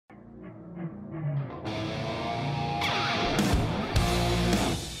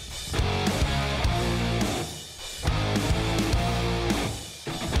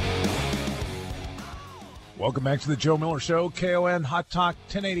Welcome back to the Joe Miller Show, KON Hot Talk,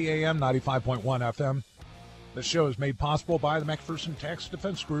 1080 AM, 95.1 FM. The show is made possible by the McPherson Tax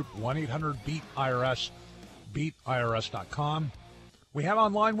Defense Group, 1-800-BEAT-IRS, beatirs.com. We have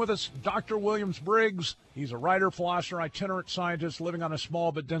online with us Dr. Williams Briggs. He's a writer, philosopher, itinerant scientist living on a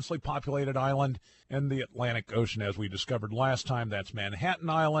small but densely populated island in the Atlantic Ocean, as we discovered last time. That's Manhattan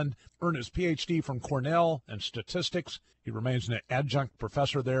Island. Earned his Ph.D. from Cornell in statistics. He remains an adjunct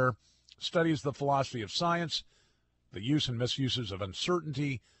professor there. Studies the philosophy of science, the use and misuses of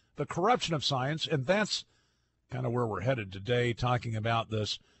uncertainty, the corruption of science, and that's kind of where we're headed today, talking about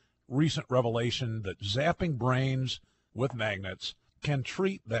this recent revelation that zapping brains with magnets can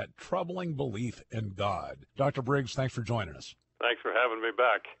treat that troubling belief in God. Dr. Briggs, thanks for joining us. Thanks for having me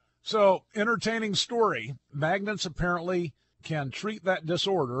back. So, entertaining story. Magnets apparently can treat that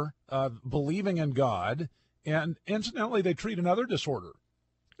disorder of believing in God, and incidentally, they treat another disorder.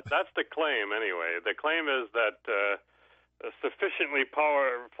 That's the claim, anyway. The claim is that a sufficiently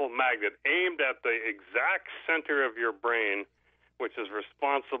powerful magnet aimed at the exact center of your brain, which is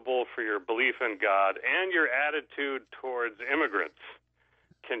responsible for your belief in God and your attitude towards immigrants,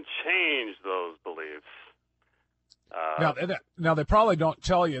 can change those beliefs. Now, they probably don't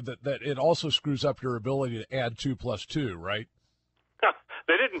tell you that it also screws up your ability to add 2 plus 2, right?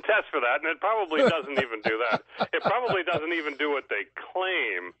 They didn't test for that, and it probably doesn't even do that. It probably doesn't even do what they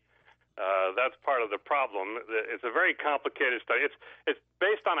claim. That's part of the problem. It's a very complicated study. It's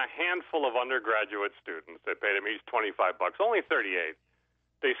based on a handful of undergraduate students. They paid them each $25, only 38.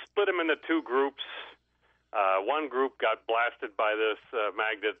 They split them into two groups. One group got blasted by this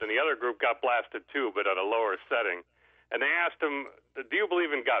magnet, and the other group got blasted too, but at a lower setting. And they asked them, do you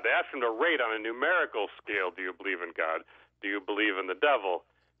believe in God? They asked them to rate on a numerical scale, do you believe in God? Do you believe in the devil?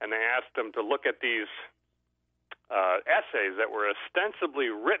 And they asked them to look at these essays that were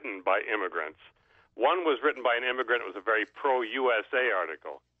ostensibly written by immigrants. One was written by an immigrant. It was a very pro-USA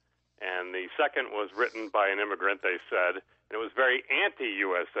article. And the second was written by an immigrant, they said, and it was very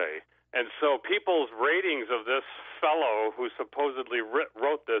anti-USA. And so people's ratings of this fellow who supposedly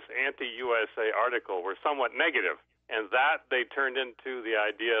wrote this anti-USA article were somewhat negative. And that they turned into the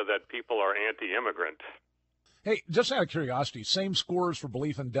idea that people are anti-immigrant. Hey, just out of curiosity, same scores for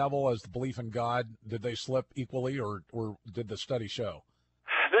belief in devil as the belief in God. Did they slip equally, or did the study show?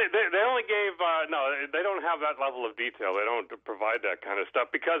 They only gave, no, they don't have that level of detail. They don't provide that kind of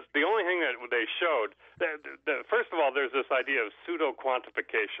stuff because the only thing that they showed, first of all, there's this idea of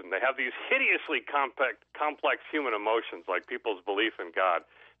pseudo-quantification. They have these hideously complex human emotions like people's belief in God,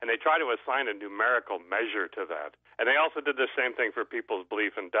 and they try to assign a numerical measure to that. And they also did the same thing for people's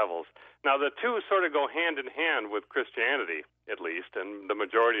belief in devils. Now, the two sort of go hand in hand with Christianity, at least, and the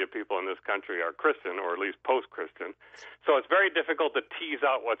majority of people in this country are Christian, or at least post-Christian. So it's very difficult to tease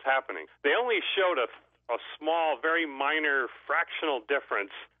out what's happening. They only showed a small, very minor, fractional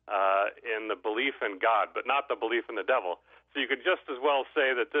difference in the belief in God, but not the belief in the devil. So you could just as well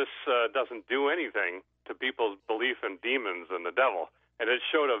say that this doesn't do anything to people's belief in demons and the devil. And it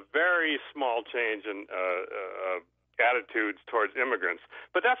showed a very small change in attitudes towards immigrants.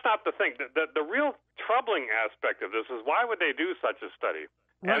 But that's not the thing. The real troubling aspect of this is why would they do such a study?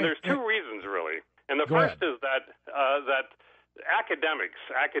 Right. And there's two reasons, really. And the first is that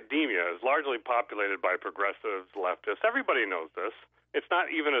academia is largely populated by progressives, leftists. Everybody knows this. It's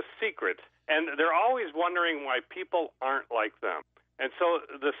not even a secret. And they're always wondering why people aren't like them. And so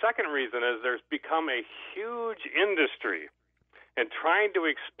the second reason is there's become a huge industry in trying to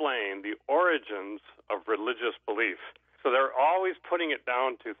explain the origins of religious belief. So they're always putting it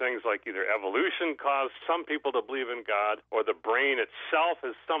down to things like either evolution caused some people to believe in God, or the brain itself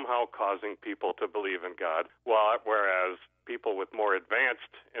is somehow causing people to believe in God, whereas people with more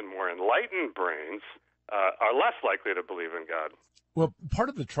advanced and more enlightened brains are less likely to believe in God. Well, part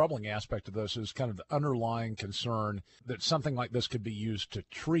of the troubling aspect of this is kind of the underlying concern that something like this could be used to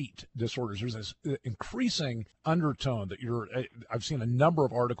treat disorders. There's this increasing undertone that I've seen a number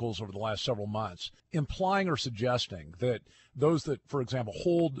of articles over the last several months implying or suggesting that those that, for example,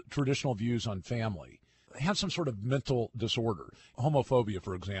 hold traditional views on family have some sort of mental disorder. Homophobia,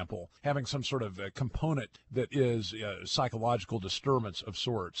 for example, having some sort of a component that is a psychological disturbance of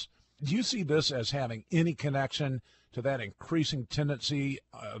sorts. Do you see this as having any connection to that increasing tendency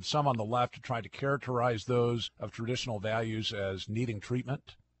of some on the left to try to characterize those of traditional values as needing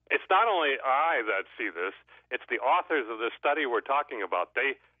treatment? It's not only I that see this, it's the authors of this study we're talking about.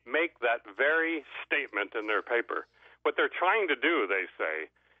 They make that very statement in their paper. What they're trying to do, they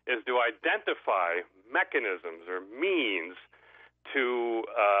say, is to identify mechanisms or means to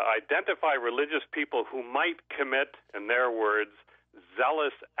identify religious people who might commit, in their words,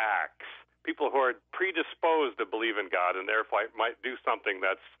 zealous acts people who are predisposed to believe in God and therefore might do something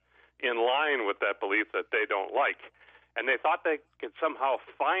that's in line with that belief that they don't like. And they thought they could somehow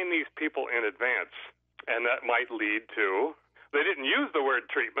find these people in advance, and that might lead to, they didn't use the word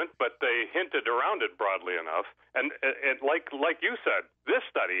treatment, but they hinted around it broadly enough. And like you said, this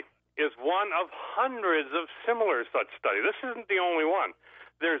study is one of hundreds of similar such studies. This isn't the only one.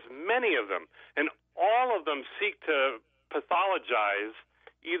 There's many of them, and all of them seek to pathologize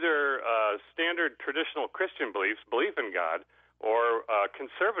either standard traditional Christian beliefs, belief in God, or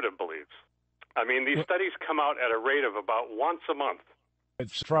conservative beliefs. I mean, these studies come out at a rate of about once a month.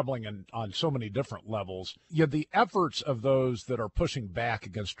 It's troubling on so many different levels. Yet the efforts of those that are pushing back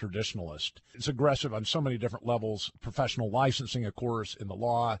against traditionalists, it's aggressive on so many different levels. Professional licensing, of course, in the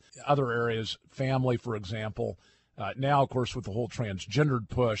law, other areas, family, for example. Now, of course, with the whole transgendered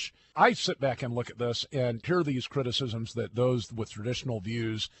push, I sit back and look at this and hear these criticisms that those with traditional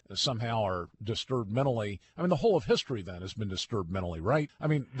views somehow are disturbed mentally. I mean, the whole of history then has been disturbed mentally, right? I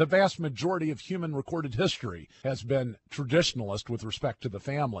mean, the vast majority of human recorded history has been traditionalist with respect to the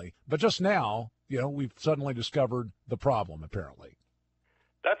family. But just now, we've suddenly discovered the problem, apparently.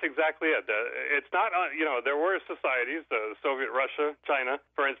 That's exactly it. It's not, there were societies, Soviet Russia, China,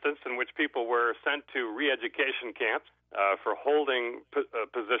 for instance, in which people were sent to re-education camps for holding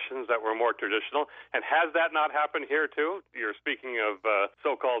positions that were more traditional. And has that not happened here, too? You're speaking of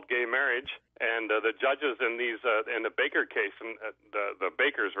so-called gay marriage. And the judges in in the Baker case, the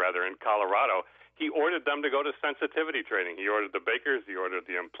Bakers, rather, in Colorado, he ordered them to go to sensitivity training. He ordered the Bakers, he ordered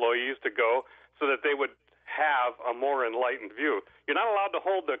the employees to go so that they would have a more enlightened view. You're not allowed to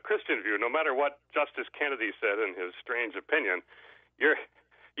hold the Christian view, no matter what Justice Kennedy said in his strange opinion.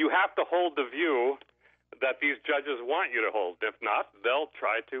 You have to hold the view that these judges want you to hold. If not, they'll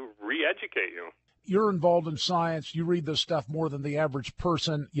try to re-educate you. You're involved in science. You read this stuff more than the average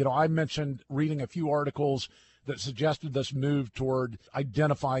person. I mentioned reading a few articles that suggested this move toward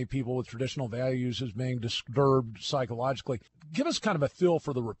identifying people with traditional values as being disturbed psychologically. Give us kind of a feel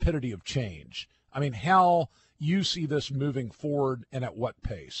for the rapidity of change. I mean, how you see this moving forward and at what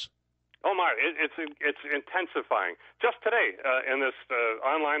pace? Oh, my, it's intensifying. Just today in this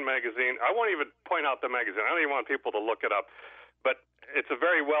online magazine, I won't even point out the magazine. I don't even want people to look it up. But it's a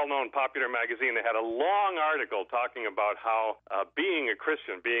very well-known, popular magazine. They had a long article talking about how being a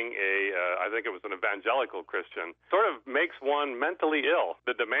Christian, I think it was an evangelical Christian, sort of makes one mentally ill.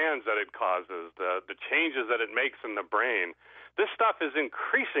 The demands that it causes, the changes that it makes in the brain. This stuff is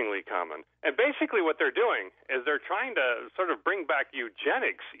increasingly common. And basically what they're doing is they're trying to sort of bring back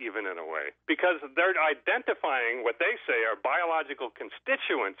eugenics even in a way, because they're identifying what they say are biological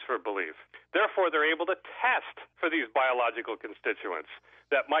constituents for belief. Therefore, they're able to test for these biological constituents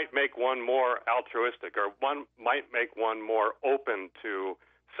that might make one more altruistic or one might make one more open to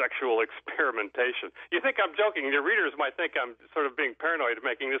sexual experimentation. You think I'm joking. Your readers might think I'm sort of being paranoid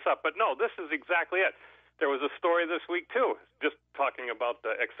making this up, but no, this is exactly it. There was a story this week, too, just talking about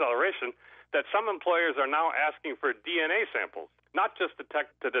the acceleration, that some employers are now asking for DNA samples, not just to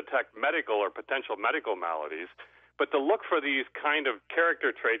detect medical or potential medical maladies, but to look for these kind of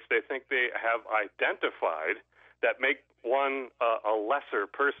character traits they think they have identified that make one a lesser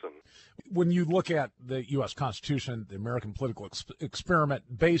person. When you look at the U.S. Constitution, the American political experiment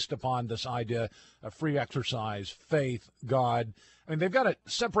based upon this idea of free exercise, faith, God, I mean, they've got to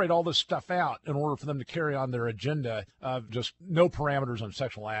separate all this stuff out in order for them to carry on their agenda of just no parameters on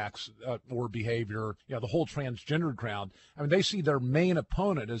sexual acts or behavior, the whole transgendered crowd. I mean, they see their main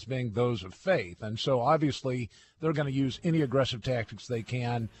opponent as being those of faith. And so obviously they're going to use any aggressive tactics they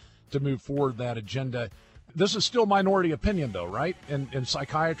can to move forward that agenda. This is still minority opinion, though, right, in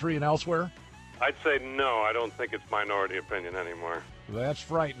psychiatry and elsewhere? I'd say no. I don't think it's minority opinion anymore. That's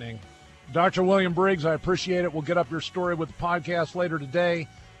frightening. Dr. William Briggs, I appreciate it. We'll get up your story with the podcast later today.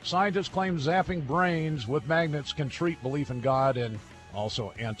 Scientists claim zapping brains with magnets can treat belief in God and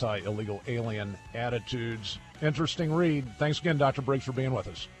also anti-illegal alien attitudes. Interesting read. Thanks again, Dr. Briggs, for being with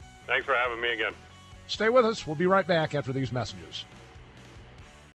us. Thanks for having me again. Stay with us. We'll be right back after these messages.